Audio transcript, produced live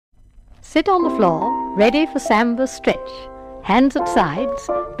Sit on the floor, ready for Samba stretch. Hands at sides,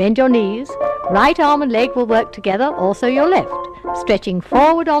 bend your knees. Right arm and leg will work together, also your left. Stretching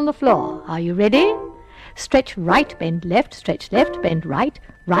forward on the floor. Are you ready? Stretch right, bend left, stretch left, bend right,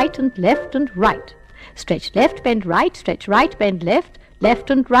 right and left and right. Stretch left, bend right, stretch right, bend left,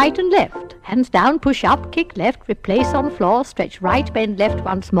 left and right and left. Hands down, push up, kick left, replace on floor, stretch right, bend left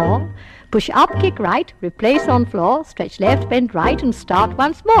once more. Push up, kick right, replace on floor, stretch left, bend right and start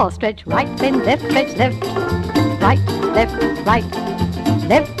once more. Stretch right, bend left, stretch left, right, left, right,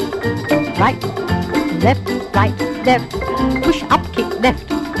 left, right, left, right, left. Push up, kick left.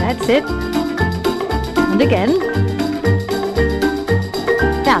 That's it. And again.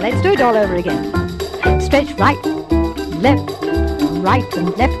 Now let's do it all over again. Stretch right, left, right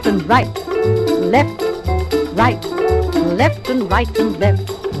and left and right, left, right, left and right and left.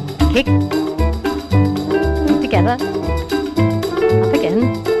 Kick. Together. Up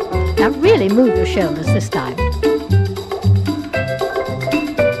again. Now really move your shoulders this time.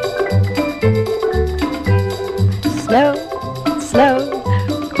 Slow, slow,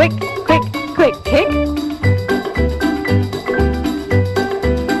 quick, quick, quick, kick.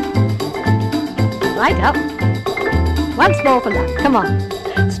 Right up. Once more for luck. Come on.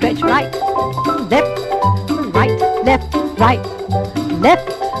 Stretch right, left, right, left, right, left,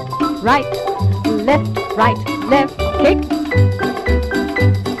 right, left, right, left, kick.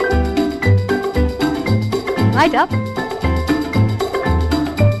 Right up.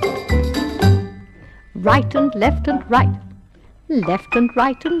 Right and left and right. Left and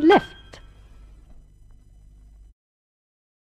right and left.